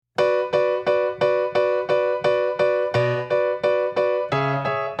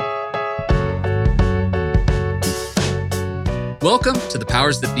Welcome to the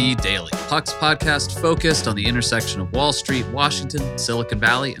Powers That Be Daily, Puck's podcast focused on the intersection of Wall Street, Washington, Silicon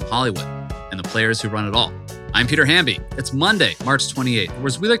Valley, and Hollywood, and the players who run it all. I'm Peter Hamby. It's Monday, March 28th, or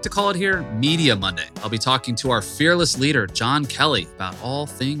as we like to call it here, Media Monday. I'll be talking to our fearless leader, John Kelly, about all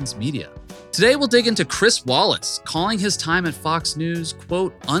things media. Today, we'll dig into Chris Wallace, calling his time at Fox News,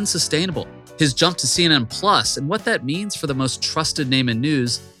 quote, unsustainable, his jump to CNN Plus, and what that means for the most trusted name in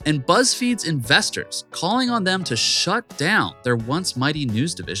news, and BuzzFeed's investors calling on them to shut down their once mighty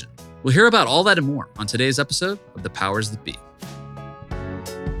news division. We'll hear about all that and more on today's episode of The Powers That Be.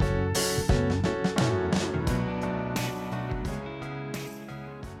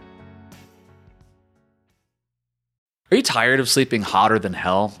 Are you tired of sleeping hotter than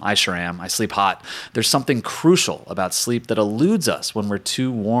hell? I sure am. I sleep hot. There's something crucial about sleep that eludes us when we're too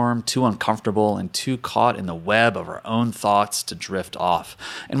warm, too uncomfortable, and too caught in the web of our own thoughts to drift off.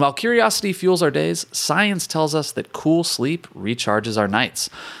 And while curiosity fuels our days, science tells us that cool sleep recharges our nights.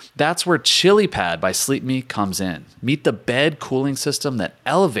 That's where ChiliPad by SleepMe comes in. Meet the bed cooling system that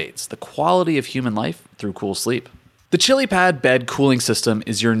elevates the quality of human life through cool sleep. The ChiliPad bed cooling system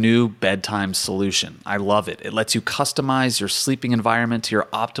is your new bedtime solution. I love it. It lets you customize your sleeping environment to your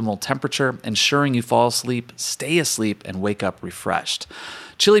optimal temperature, ensuring you fall asleep, stay asleep, and wake up refreshed.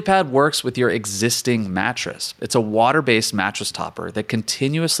 ChiliPad works with your existing mattress. It's a water-based mattress topper that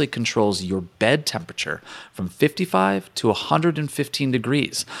continuously controls your bed temperature from 55 to 115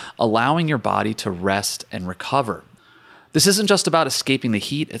 degrees, allowing your body to rest and recover. This isn't just about escaping the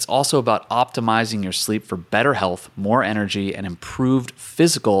heat, it's also about optimizing your sleep for better health, more energy, and improved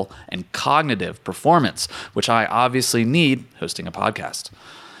physical and cognitive performance, which I obviously need hosting a podcast.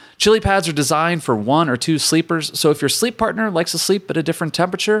 ChiliPads are designed for 1 or 2 sleepers, so if your sleep partner likes to sleep at a different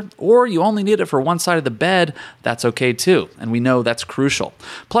temperature, or you only need it for one side of the bed, that's okay too, and we know that's crucial.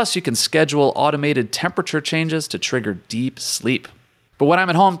 Plus, you can schedule automated temperature changes to trigger deep sleep. But when I'm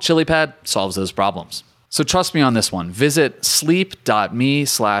at home, ChiliPad solves those problems. So trust me on this one. Visit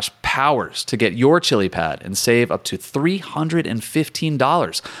sleep.me/powers to get your ChiliPad and save up to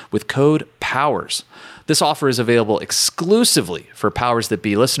 $315 with code POWERS. This offer is available exclusively for Powers That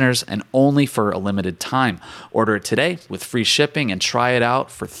Be listeners and only for a limited time. Order it today with free shipping and try it out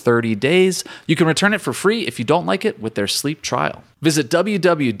for 30 days. You can return it for free if you don't like it with their sleep trial. Visit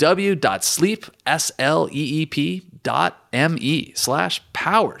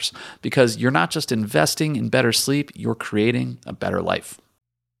www.sleep.me/powers because you're not just investing in better sleep, you're creating a better life.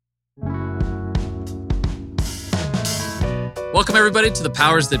 Welcome, everybody, to the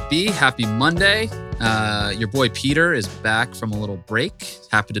Powers That Be. Happy Monday. Your boy Peter is back from a little break.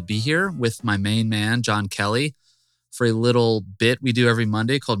 Happy to be here with my main man, John Kelly, for a little bit we do every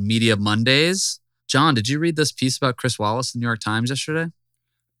Monday called Media Mondays. John, did you read this piece about Chris Wallace in the New York Times yesterday?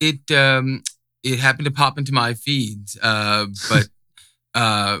 It happened to pop into my feeds. But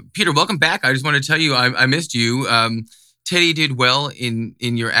Peter, welcome back. I just want to tell you I missed you. Teddy did well in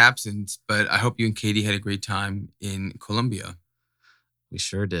your absence, but I hope you and Katie had a great time in Colombia. We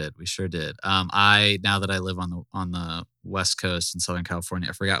sure did. Now that I live on the West Coast in Southern California,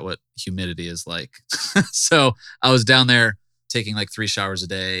 I forgot what humidity is like. So I was down there taking like 3 showers a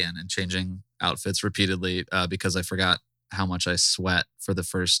day and changing outfits repeatedly because I forgot how much I sweat for the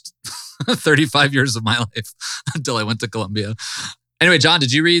first 35 years of my life until I went to Colombia. Anyway, John,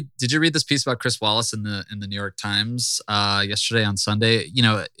 did you read this piece about Chris Wallace in the New York Times yesterday on Sunday? You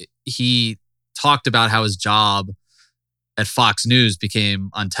know, he talked about how his job at Fox News became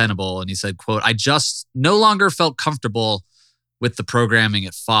untenable, and he said, quote, "I just no longer felt comfortable with the programming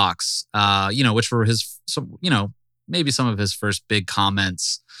at Fox," which were maybe some of his first big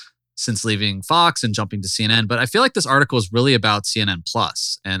comments since leaving Fox and jumping to CNN. But I feel like this article is really about CNN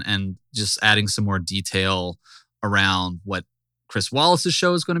Plus and just adding some more detail around what Chris Wallace's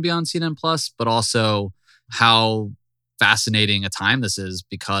show is going to be on CNN Plus, but also how fascinating a time this is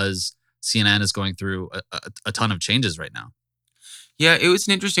because CNN is going through a ton of changes right now. Yeah, it was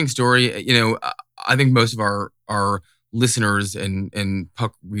an interesting story. You know, I think most of our listeners and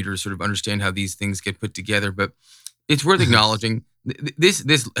Puck readers sort of understand how these things get put together, but it's worth acknowledging. This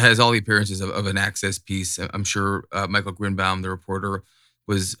has all the appearances of an Access piece. I'm sure Michael Grinbaum, the reporter,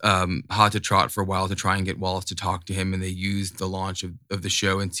 was hot to trot for a while to try and get Wallace to talk to him, and they used the launch of the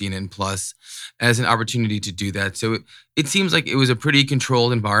show and CNN Plus as an opportunity to do that. So it seems like it was a pretty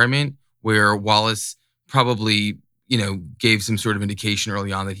controlled environment where Wallace probably, gave some sort of indication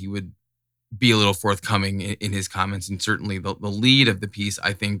early on that he would be a little forthcoming in his comments. And certainly the lead of the piece,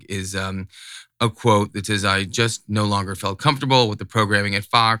 I think, is a quote that says, "I just no longer felt comfortable with the programming at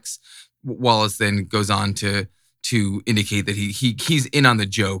Fox." Wallace then goes on to to indicate that he's in on the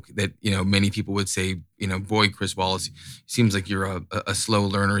joke that, many people would say, boy, Chris Wallace, seems like you're a slow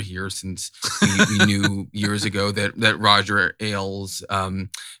learner here, since we knew years ago that Roger Ailes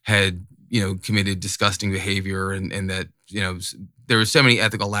had, committed disgusting behavior, and that, there were so many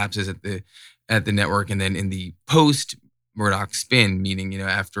ethical lapses at the network. And then in the post Murdoch spin, meaning,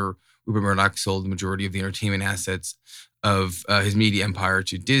 after Rupert Murdoch sold the majority of the entertainment assets of his media empire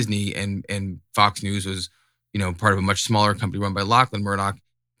to Disney, and Fox News was, part of a much smaller company run by Lachlan Murdoch,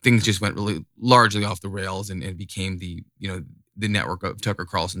 things just went really largely off the rails, and became the network of Tucker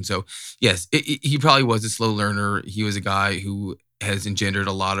Carlson. So yes, he probably was a slow learner. He was a guy who has engendered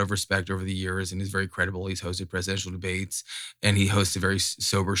a lot of respect over the years and is very credible. He's hosted presidential debates, and he hosts a very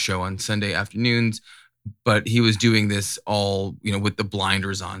sober show on Sunday afternoons. But he was doing this all, with the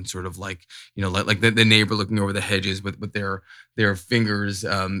blinders on, sort of like, like the neighbor looking over the hedges with their fingers,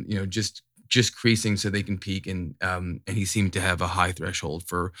 just creasing so they can peek. And he seemed to have a high threshold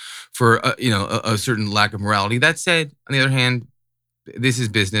for a certain lack of morality. That said, on the other hand, this is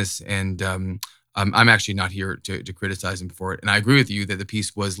business, and I'm actually not here to criticize him for it. And I agree with you that the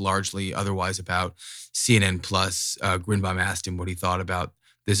piece was largely otherwise about CNN Plus. Greenbaum asked him what he thought about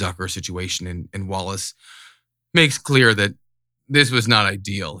the Zucker situation, and Wallace makes clear that this was not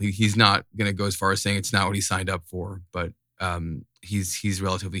ideal. He's not going to go as far as saying it's not what he signed up for, but he's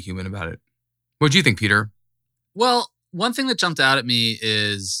relatively human about it. What do you think, Peter? Well, one thing that jumped out at me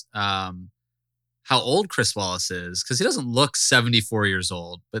is how old Chris Wallace is, because he doesn't look 74 years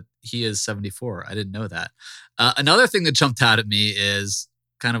old, but he is 74. I didn't know that. Another thing that jumped out at me is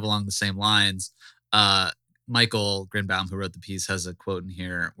kind of along the same lines. Michael Greenbaum, who wrote the piece, has a quote in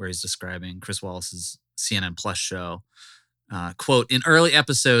here where he's describing Chris Wallace's CNN Plus show. Quote, in early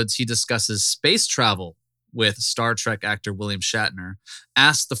episodes, he discusses space travel with Star Trek actor William Shatner,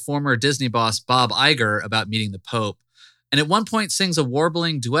 asks the former Disney boss Bob Iger about meeting the Pope, and at one point sings a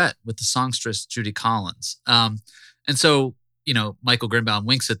warbling duet with the songstress Judy Collins. And so, Michael Greenbaum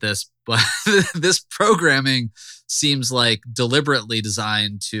winks at this, but this programming seems like deliberately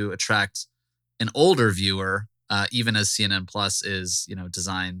designed to attract an older viewer, even as CNN Plus is,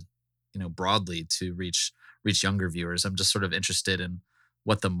 designed, broadly to reach younger viewers. I'm just sort of interested in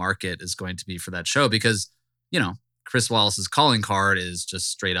what the market is going to be for that show, because, Chris Wallace's calling card is just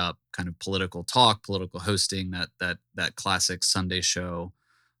straight up kind of political talk, political hosting, that classic Sunday show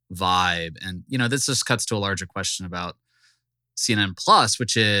vibe. And, this just cuts to a larger question about CNN Plus,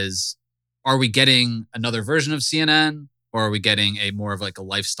 which is, are we getting another version of CNN, or are we getting a more of like a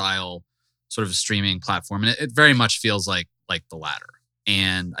lifestyle sort of streaming platform? And it very much feels like the latter.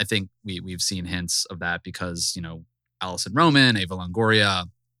 And I think we've seen hints of that because, Alison Roman, Ava Longoria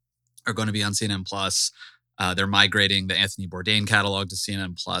are going to be on CNN Plus. They're migrating the Anthony Bourdain catalog to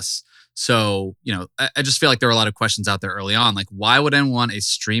CNN Plus. So, I just feel like there are a lot of questions out there early on. Like, why would anyone want a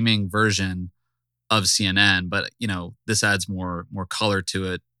streaming version of CNN? But, this adds more color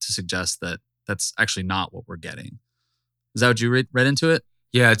to it to suggest that that's actually not what we're getting. Is that what you read into it?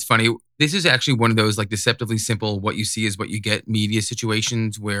 Yeah, it's funny. This is actually one of those like deceptively simple, what you see is what you get media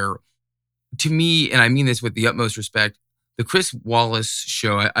situations where, to me, and I mean this with the utmost respect, the Chris Wallace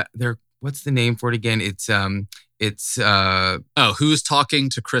show, what's the name for it again? It's Who's Talking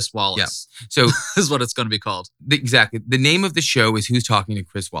to Chris Wallace? Yeah. So is what it's going to be called. Exactly. The name of the show is Who's Talking to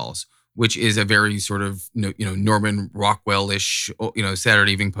Chris Wallace, which is a very sort of, Norman Rockwell-ish,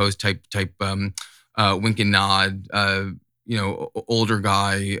 Saturday Evening Post type wink and nod, older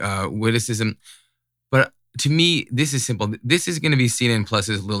guy witticism. But to me, this is simple. This is going to be CNN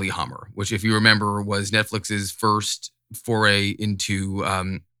Plus's Lilyhammer, which, if you remember, was Netflix's first foray into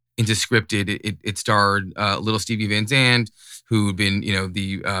scripted. It starred little Stevie Van Zandt, who'd been,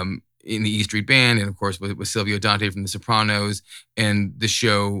 in the E Street Band, and of course with Silvio Dante from The Sopranos. And the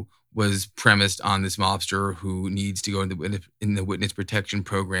show was premised on this mobster who needs to go in the witness protection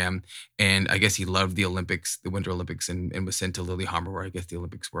program. And I guess he loved the Olympics, the Winter Olympics, and was sent to Lilyhammer, where I guess the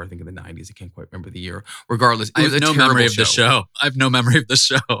Olympics were, I think, in the 90s. I can't quite remember the year. Regardless, it was a terrible show. I have no memory of the show. I have no memory of the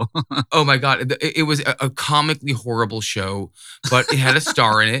show. Oh my God. It was a comically horrible show, but it had a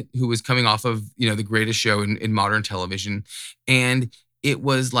star in it who was coming off of, the greatest show in modern television. And it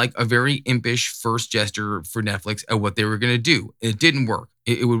was like a very impish first gesture for Netflix at what they were going to do. It didn't work.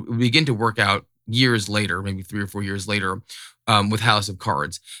 It would begin to work out years later, maybe 3 or 4 years later, with House of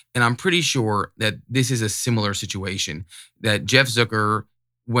Cards. And I'm pretty sure that this is a similar situation, that Jeff Zucker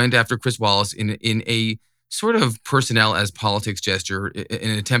went after Chris Wallace in a sort of personnel as politics gesture,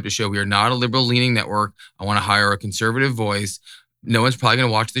 in an attempt to show we are not a liberal-leaning network. I want to hire a conservative voice. No one's probably going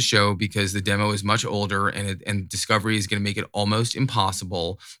to watch the show because the demo is much older, and Discovery is going to make it almost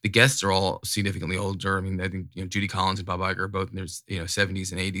impossible. The guests are all significantly older. I mean, I think Judy Collins and Bob Iger are both in their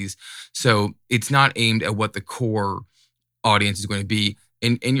 70s and 80s. So it's not aimed at what the core audience is going to be.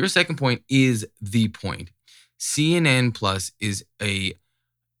 And your second point is the point. CNN Plus is a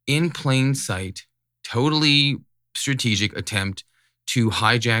in plain sight, totally strategic attempt to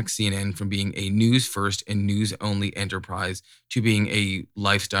hijack CNN from being a news first and news only enterprise to being a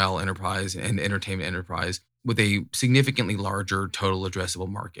lifestyle enterprise and entertainment enterprise with a significantly larger total addressable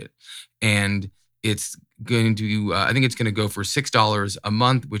market. And it's going to, I think it's going to go for $6 a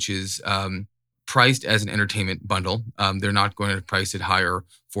month, which is priced as an entertainment bundle. They're not going to price it higher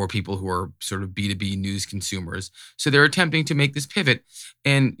for people who are sort of B2B news consumers. So they're attempting to make this pivot.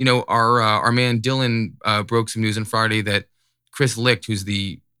 And, our man Dylan broke some news on Friday that Chris Licht, who's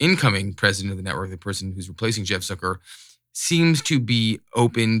the incoming president of the network, the person who's replacing Jeff Zucker, seems to be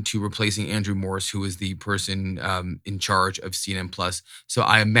open to replacing Andrew Morse, who is the person in charge of CNN Plus. So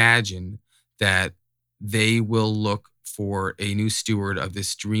I imagine that they will look for a new steward of this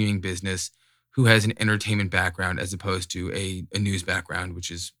streaming business who has an entertainment background as opposed to a news background, which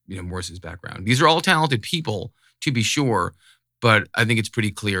is Morse's background. These are all talented people, to be sure, but I think it's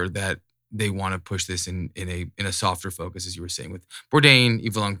pretty clear that they want to push this in a softer focus, as you were saying, with Bourdain,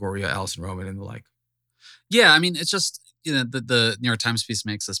 Eva Longoria, Alison Roman, and the like. Yeah, I mean, it's just, the New York Times piece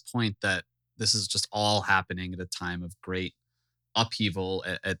makes this point that this is just all happening at a time of great upheaval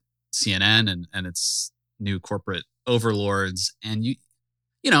at CNN and its new corporate overlords. And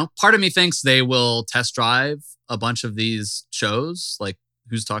part of me thinks they will test drive a bunch of these shows, like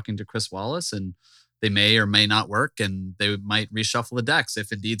Who's Talking to Chris Wallace, and they may or may not work, and they might reshuffle the decks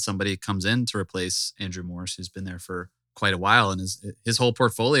if indeed somebody comes in to replace Andrew Morse, who's been there for quite a while, and his whole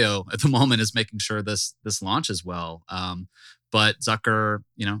portfolio at the moment is making sure this launches well. But Zucker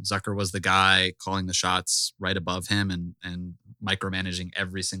was the guy calling the shots right above him and micromanaging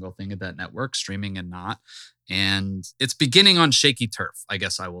every single thing at that network, streaming and not. And it's beginning on shaky turf, I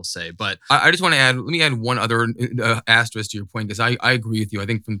guess I will say. But I just want to let me add one other asterisk to your point, because I agree with you. I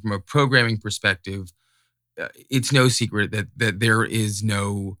think from a programming perspective, it's no secret that there is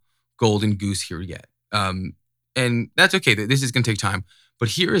no golden goose here yet. And that's okay. This is going to take time. But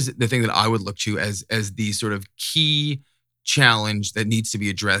here is the thing that I would look to as the sort of key challenge that needs to be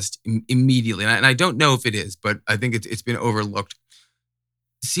addressed immediately. And I don't know if it is, but I think it's been overlooked.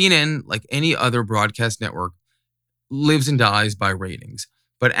 CNN, like any other broadcast network, lives and dies by ratings.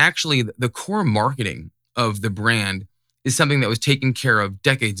 But actually, the core marketing of the brand is something that was taken care of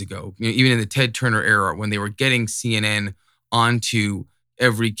decades ago, even in the Ted Turner era, when they were getting CNN onto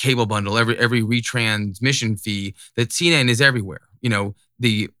every cable bundle, every retransmission fee, that CNN is everywhere.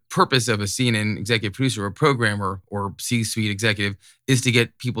 The purpose of a CNN executive producer or programmer or C-suite executive is to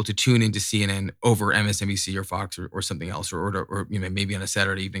get people to tune into CNN over MSNBC or Fox or something else, or maybe on a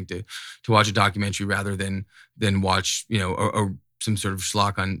Saturday evening to watch a documentary rather than watch some sort of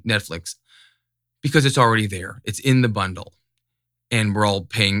schlock on Netflix, because it's already there. It's in the bundle, and we're all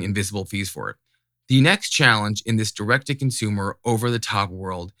paying invisible fees for it. The next challenge in this direct-to-consumer, over-the-top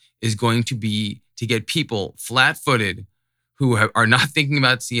world is going to be to get people flat-footed who are not thinking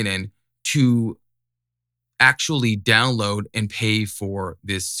about CNN to actually download and pay for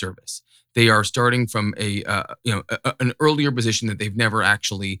this service. They are starting from an earlier position that they've never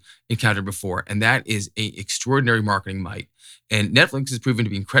actually encountered before, and that is an extraordinary marketing might. And Netflix has proven to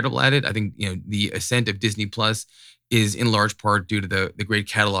be incredible at it. I think the ascent of Disney Plus is in large part due to the great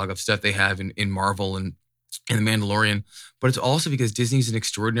catalog of stuff they have in Marvel and The Mandalorian, but it's also because Disney's an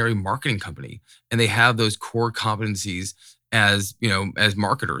extraordinary marketing company, and they have those core competencies as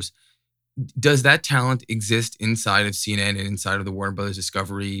marketers. Does that talent exist inside of CNN and inside of the Warner Brothers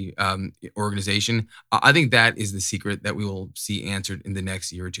Discovery organization? I think that is the secret that we will see answered in the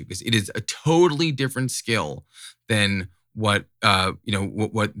next year or two, because it is a totally different skill than what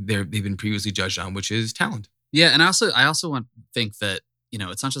they've been previously judged on, which is talent. Yeah, and I also think that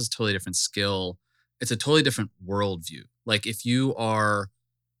it's not just a totally different skill; it's a totally different worldview. Like if you are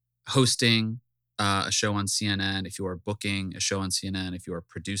hosting a show on CNN, if you are booking a show on CNN, if you are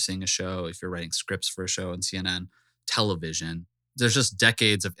producing a show, if you're writing scripts for a show on CNN television, there's just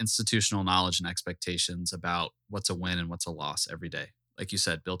decades of institutional knowledge and expectations about what's a win and what's a loss every day. Like you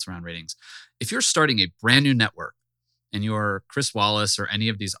said, built around ratings. If you're starting a brand new network and you're Chris Wallace or any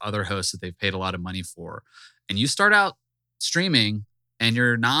of these other hosts that they've paid a lot of money for, and you start out streaming and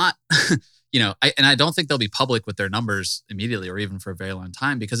you're not, I don't think they'll be public with their numbers immediately or even for a very long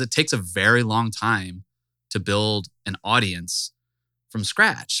time, because it takes a very long time to build an audience from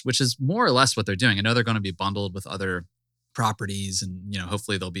scratch, which is more or less what they're doing. I know they're going to be bundled with other properties, and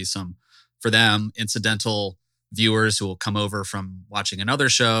hopefully there'll be some, for them, incidental viewers who will come over from watching another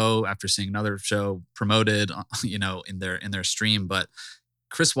show after seeing another show promoted, in their stream. But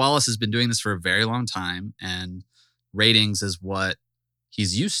Chris Wallace has been doing this for a very long time, and ratings is what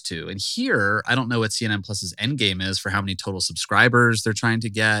he's used to. And here, I don't know what CNN Plus's end game is for how many total subscribers they're trying to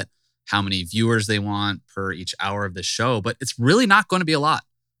get, how many viewers they want per each hour of the show, but it's really not going to be a lot.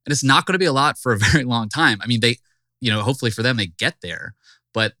 And it's not going to be a lot for a very long time. I mean, they, hopefully for them, they get there,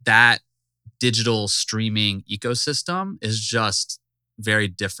 but that digital streaming ecosystem is just very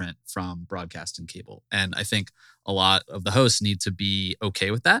different from broadcast and cable. And I think a lot of the hosts need to be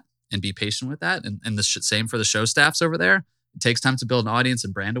okay with that and be patient with that. And the same for the show staffs over there. It takes time to build an audience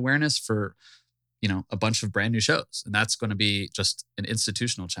and brand awareness for, a bunch of brand new shows. And that's going to be just an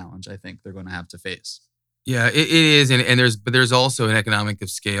institutional challenge I think they're going to have to face. Yeah, it is. And there's also an economics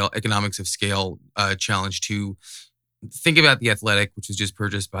of scale challenge too. Think about The Athletic, which was just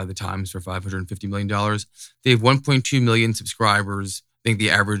purchased by the Times for $550 million. They have 1.2 million subscribers. I think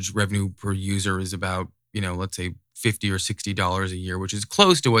the average revenue per user is about, let's say $50 or $60 a year, which is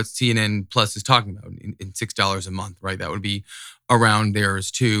close to what CNN Plus is talking about in $6 a month, right? That would be around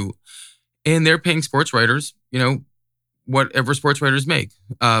theirs too. And they're paying sports writers, whatever sports writers make.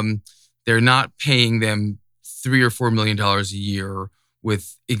 They're not paying them $3 or $4 million a year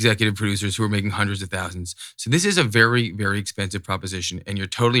with executive producers who are making hundreds of thousands. So this is a very, very expensive proposition. And you're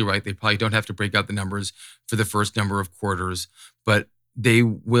totally right. They probably don't have to break out the numbers for the first number of quarters, but they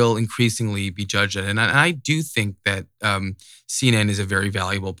will increasingly be judged at it. And I do think that CNN is a very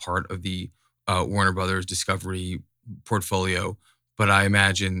valuable part of the Warner Brothers Discovery portfolio. But I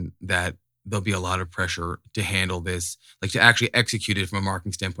imagine that there'll be a lot of pressure to handle this, like to actually execute it from a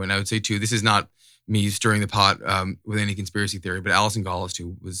marketing standpoint. And I would say too, this is not me stirring the pot with any conspiracy theory, but Alison Gollust,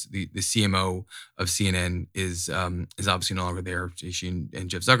 who was the CMO of CNN, is obviously no longer there. She and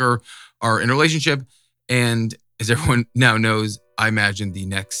Jeff Zucker are in a relationship. And as everyone now knows, I imagine the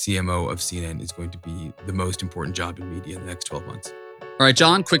next CMO of CNN is going to be the most important job in media in the next 12 months. All right,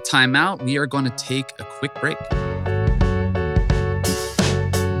 John, quick timeout. We are going to take a quick break.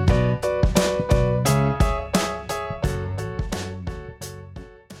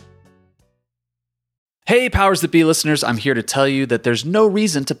 Hey, Powers That Be listeners, I'm here to tell you that there's no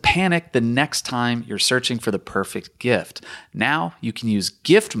reason to panic the next time you're searching for the perfect gift. Now you can use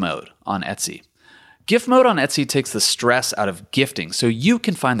gift mode on Etsy. Gift mode on Etsy takes the stress out of gifting so you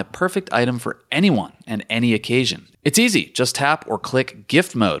can find the perfect item for anyone and any occasion. It's easy. Just tap or click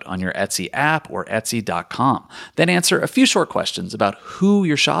gift mode on your Etsy app or Etsy.com. Then answer a few short questions about who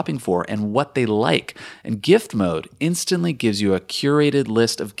you're shopping for and what they like. And gift mode instantly gives you a curated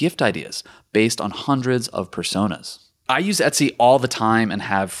list of gift ideas based on hundreds of personas. I use Etsy all the time and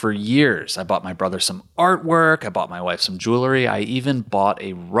have for years. I bought my brother some artwork. I bought my wife some jewelry. I even bought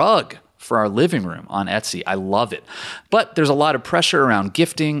a rug for our living room on Etsy. I love it. But there's a lot of pressure around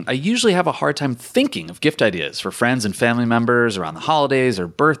gifting. I usually have a hard time thinking of gift ideas for friends and family members around the holidays or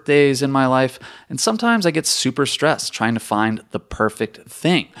birthdays in my life. And sometimes I get super stressed trying to find the perfect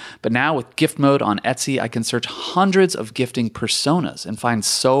thing. But now with gift mode on Etsy, I can search hundreds of gifting personas and find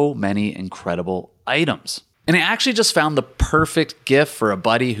so many incredible items. And I actually just found the perfect gift for a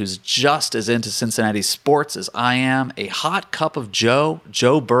buddy who's just as into Cincinnati sports as I am, a hot cup of Joe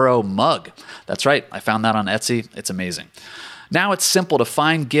Burrow mug. That's right, I found that on Etsy. It's amazing. Now it's simple to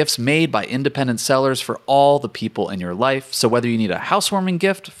find gifts made by independent sellers for all the people in your life. So whether you need a housewarming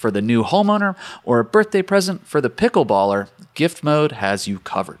gift for the new homeowner or a birthday present for the pickleballer, Gift Mode has you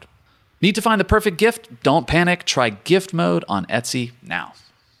covered. Need to find the perfect gift? Don't panic. Try Gift Mode on Etsy now.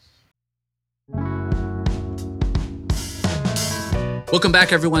 Welcome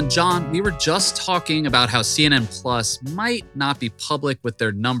back, everyone. John, we were just talking about how CNN Plus might not be public with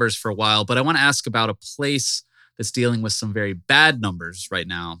their numbers for a while, but I want to ask about a place that's dealing with some very bad numbers right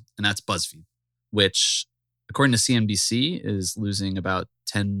now, and that's BuzzFeed, which, according to CNBC, is losing about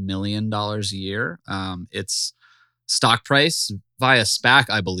 $10 million a year. Its stock price via SPAC,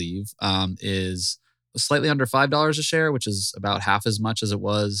 I believe, is slightly under $5 a share, which is about half as much as it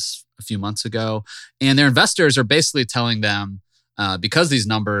was a few months ago. And their investors are basically telling them, because these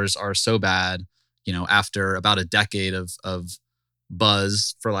numbers are so bad, after about a decade of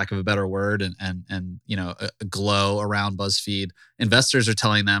buzz, for lack of a better word, and a glow around BuzzFeed, investors are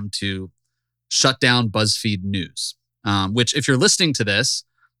telling them to shut down BuzzFeed News. Which, if you're listening to this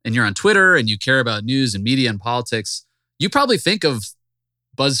and you're on Twitter and you care about news and media and politics, you probably think of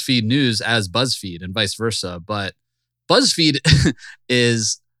BuzzFeed News as BuzzFeed and vice versa. But BuzzFeed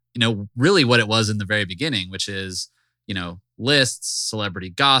is, really what it was in the very beginning, which is, lists,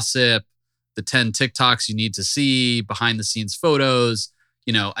 celebrity gossip, the 10 TikToks you need to see, behind the scenes photos.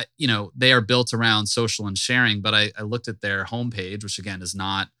 They are built around social and sharing, but I looked at their homepage, which again is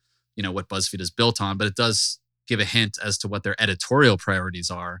not, what BuzzFeed is built on, but it does give a hint as to what their editorial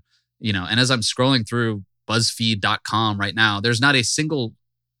priorities are. And as I'm scrolling through BuzzFeed.com right now, there's not a single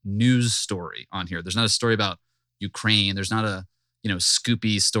news story on here. There's not a story about Ukraine. There's not a,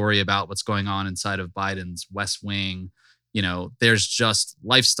 scoopy story about what's going on inside of Biden's West Wing. There's just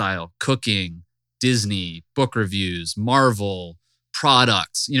lifestyle, cooking, Disney, book reviews, Marvel,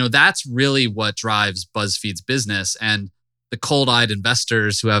 products. That's really what drives BuzzFeed's business. And the cold-eyed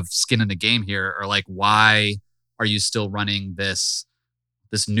investors who have skin in the game here are like, why are you still running this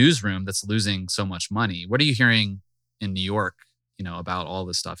newsroom that's losing so much money? What are you hearing in New York, about all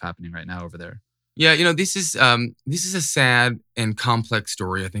this stuff happening right now over there? Yeah, this is a sad and complex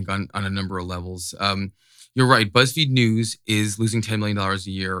story, I think, on a number of levels. You're right. BuzzFeed News is losing $10 million a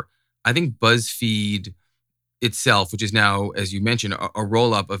year. I think BuzzFeed itself, which is now, as you mentioned, a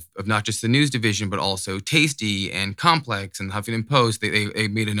roll-up of not just the news division, but also Tasty and Complex and Huffington Post. They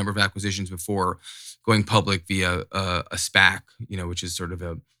made a number of acquisitions before going public via a SPAC, which is sort of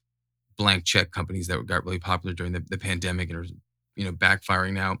a blank check companies that got really popular during the pandemic and are,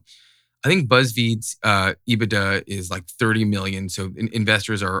 backfiring now. I think BuzzFeed's EBITDA is like 30 million. So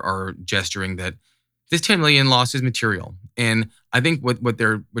investors are gesturing that this 10 million loss is material. And I think what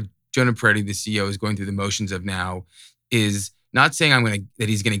Jonah Peretti, the CEO, is going through the motions of now is not saying that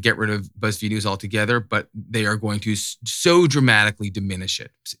he's going to get rid of BuzzFeed News altogether, but they are going to so dramatically diminish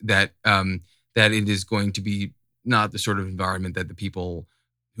it that it is going to be not the sort of environment that the people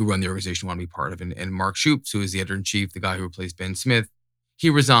who run the organization want to be part of. And Mark Shoops, who is the editor-in-chief, the guy who replaced Ben Smith, he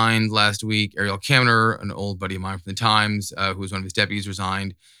resigned last week. Ariel Kamner, an old buddy of mine from the Times, who was one of his deputies,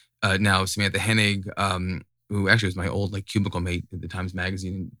 resigned. Now Samantha Hennig, who actually was my old cubicle mate at the Times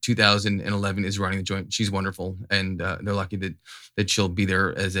Magazine in 2011, is running the joint. She's wonderful, and they're lucky that she'll be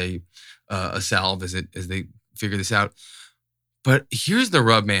there as a salve as they figure this out. But here's the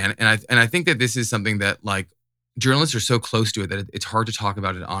rub, man, and I think that this is something that journalists are so close to it that it's hard to talk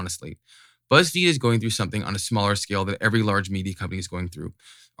about it honestly. BuzzFeed is going through something on a smaller scale that every large media company is going through.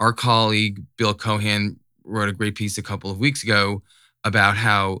 Our colleague Bill Cohan wrote a great piece a couple of weeks ago about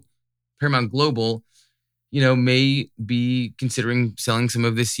how Paramount Global, may be considering selling some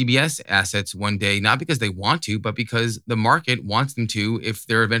of the CBS assets one day, not because they want to, but because the market wants them to if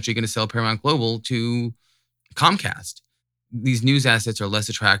they're eventually going to sell Paramount Global to Comcast. These news assets are less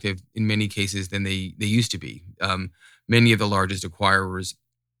attractive in many cases than they used to be. Many of the largest acquirers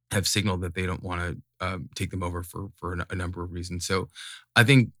have signaled that they don't want to take them over for a number of reasons. So I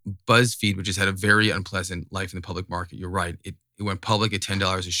think BuzzFeed, which has had a very unpleasant life in the public market, you're right. It went public at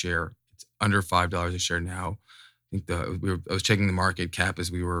 $10 a share. It's under $5 a share now. I think I was checking the market cap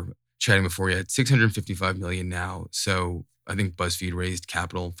as we were chatting before. Yeah, it's $655 million now. So I think BuzzFeed raised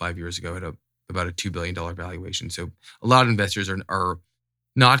capital 5 years ago at about a $2 billion valuation. So a lot of investors are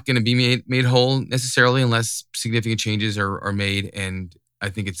not going to be made whole necessarily unless significant changes are made. And I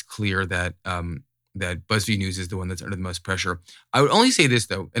think it's clear that that BuzzFeed News is the one that's under the most pressure. I would only say this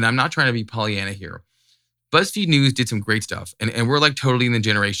though, and I'm not trying to be Pollyanna here. BuzzFeed News did some great stuff, and we're totally in the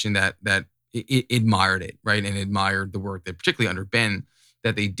generation that admired it, right, and admired the work that, particularly under Ben,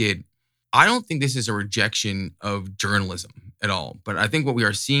 that they did. I don't think this is a rejection of journalism at all, but I think what we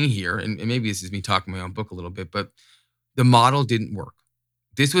are seeing here, and maybe this is me talking my own book a little bit, but the model didn't work.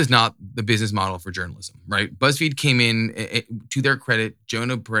 This was not the business model for journalism, right? BuzzFeed came in, to their credit,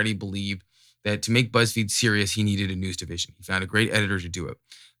 Jonah Peretti believed that to make BuzzFeed serious, he needed a news division. He found a great editor to do it.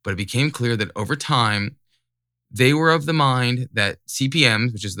 But it became clear that over time, they were of the mind that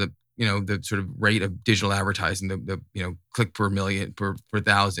CPMs, which is the sort of rate of digital advertising, the click per million, per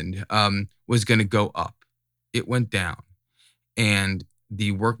thousand, was going to go up. It went down. And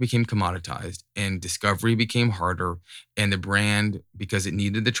the work became commoditized and discovery became harder, and the brand, because it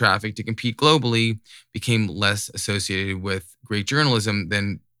needed the traffic to compete globally, became less associated with great journalism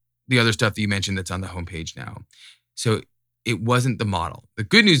than the other stuff that you mentioned that's on the homepage now. So it wasn't the model. The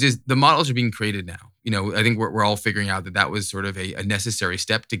good news is the models are being created now. I think we're all figuring out that was sort of a necessary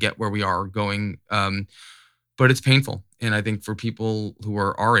step to get where we are going. But it's painful. And I think for people who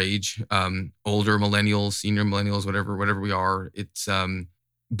are our age, older millennials, senior millennials, whatever we are, it's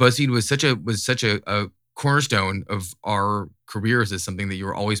BuzzFeed was such a cornerstone of our careers as something that you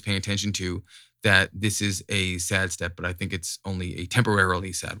were always paying attention to, that this is a sad step, but I think it's only a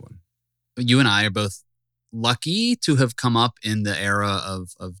temporarily sad one. You and I are both lucky to have come up in the era of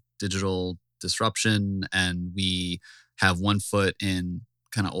digital disruption, and we have one foot in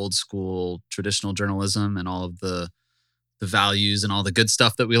kind of old school traditional journalism and all of the the values and all the good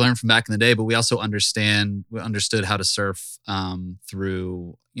stuff that we learned from back in the day, but we also understood how to surf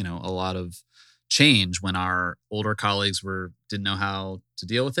through, a lot of change when our older colleagues didn't know how to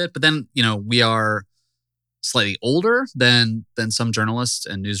deal with it. But then, we are slightly older than some journalists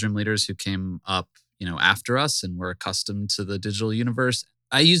and newsroom leaders who came up, after us and were accustomed to the digital universe.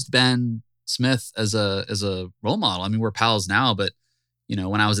 I used Ben Smith as a role model. I mean, we're pals now, but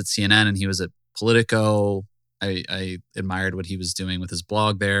when I was at CNN and he was at Politico, I admired what he was doing with his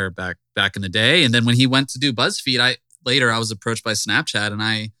blog there back in the day. And then when he went to do BuzzFeed, I was approached by Snapchat, and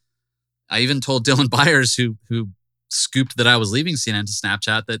I even told Dylan Byers, who scooped that I was leaving CNN to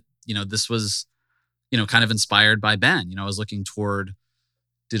Snapchat, that this was kind of inspired by Ben. I was looking toward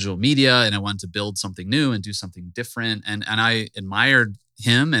digital media, and I wanted to build something new and do something different. And I admired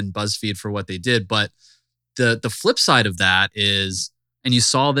him and BuzzFeed for what they did. But the flip side of that is, and you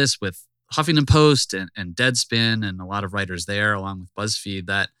saw this with Huffington Post and Deadspin and a lot of writers there, along with BuzzFeed,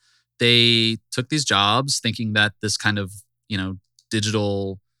 that they took these jobs thinking that this kind of,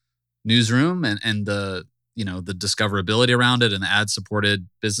 digital newsroom and the, the discoverability around it and the ad-supported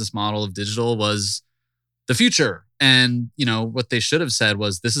business model of digital was the future. And, what they should have said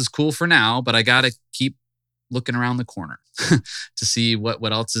was, this is cool for now, but I got to keep looking around the corner to see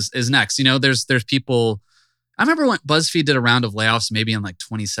what else is next. There's people. I remember when BuzzFeed did a round of layoffs, maybe in like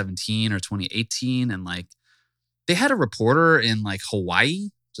 2017 or 2018, and like they had a reporter in like Hawaii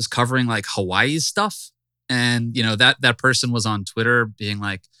just covering like Hawaii stuff, and that person was on Twitter being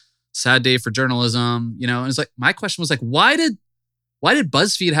like, "Sad day for journalism," and it's like, my question was like, why did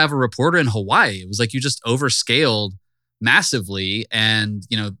BuzzFeed have a reporter in Hawaii? It was like, you just overscaled massively, and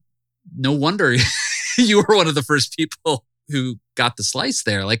no wonder you were one of the first people who got the slice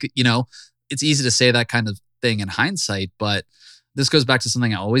there. Like, it's easy to say that kind of thing in hindsight, but this goes back to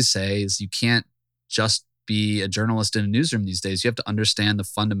something I always say, is you can't just be a journalist in a newsroom these days. You have to understand the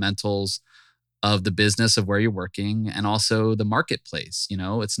fundamentals of the business of where you're working and also the marketplace.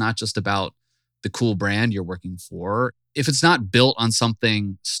 It's not just about the cool brand you're working for. If it's not built on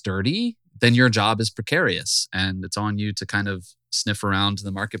something sturdy, then your job is precarious, and it's on you to kind of sniff around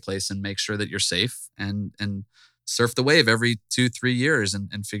the marketplace and make sure that you're safe and surf the wave every 2-3 years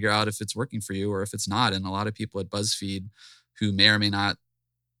and figure out if it's working for you or if it's not. And a lot of people at BuzzFeed who may or may not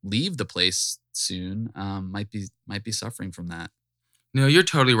leave the place soon might be suffering from that. No, you're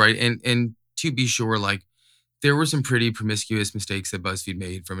totally right. And to be sure, like, there were some pretty promiscuous mistakes that BuzzFeed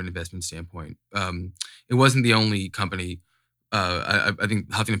made from an investment standpoint. It wasn't the only company. I think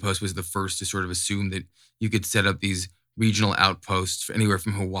Huffington Post was the first to sort of assume that you could set up these regional outposts anywhere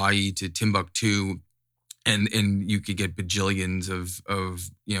from Hawaii to Timbuktu, and you could get bajillions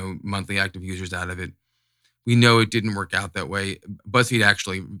of monthly active users out of it. We know it didn't work out that way. BuzzFeed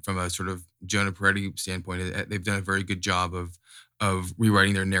actually, from a sort of Jonah Peretti standpoint, they've done a very good job of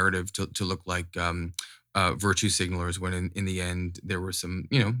rewriting their narrative to look like virtue signalers, when in the end there were some,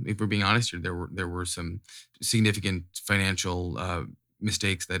 if we're being honest here, there were some significant financial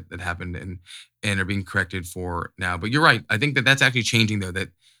mistakes that happened and are being corrected for now. But you're right. I think that's actually changing, though,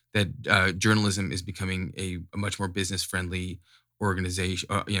 that journalism is becoming a much more business friendly organization,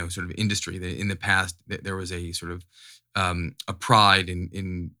 sort of industry. That in the past there was a sort of a pride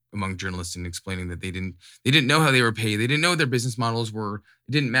in among journalists in explaining that they didn't know how they were paid, they didn't know what their business models were,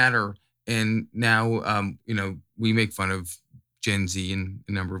 it didn't matter. And now we make fun of Gen Z in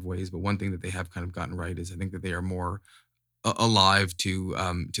a number of ways, but one thing that they have kind of gotten right is I think that they are more alive to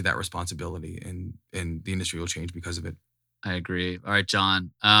that responsibility, and the industry will change because of it. I agree. All right,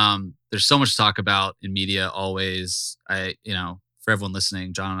 John. There's so much to talk about in media always. For everyone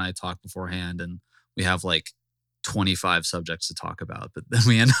listening, John and I talk beforehand, and we have like 25 subjects to talk about, but then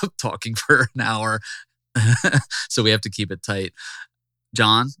we end up talking for an hour. So we have to keep it tight.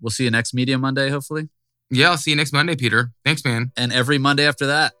 John, we'll see you next Media Monday, hopefully. Yeah, I'll see you next Monday, Peter. Thanks, man. And every Monday after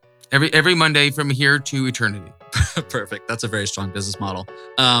that. Every Monday from here to eternity. Perfect. That's a very strong business model.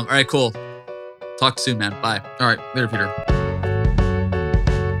 All right, cool. Talk soon, man. Bye. All right. Later, Peter.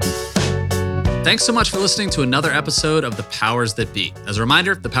 Thanks so much for listening to another episode of The Powers That Be. As a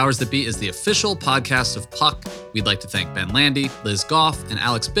reminder, The Powers That Be is the official podcast of Puck. We'd like to thank Ben Landy, Liz Goff, and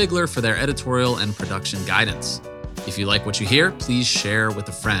Alex Bigler for their editorial and production guidance. If you like what you hear, please share with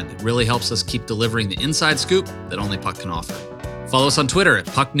a friend. It really helps us keep delivering the inside scoop that only Puck can offer. Follow us on Twitter at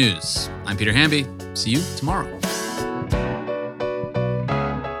Puck News. I'm Peter Hamby. See you tomorrow.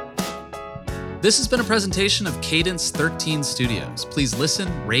 This has been a presentation of Cadence 13 Studios. Please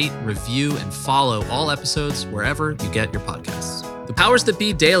listen, rate, review, and follow all episodes wherever you get your podcasts. The Powers That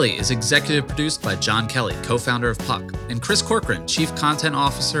Be Daily is executive produced by John Kelly, co-founder of Puck, and Chris Corcoran, chief content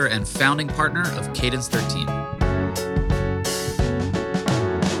officer and founding partner of Cadence 13.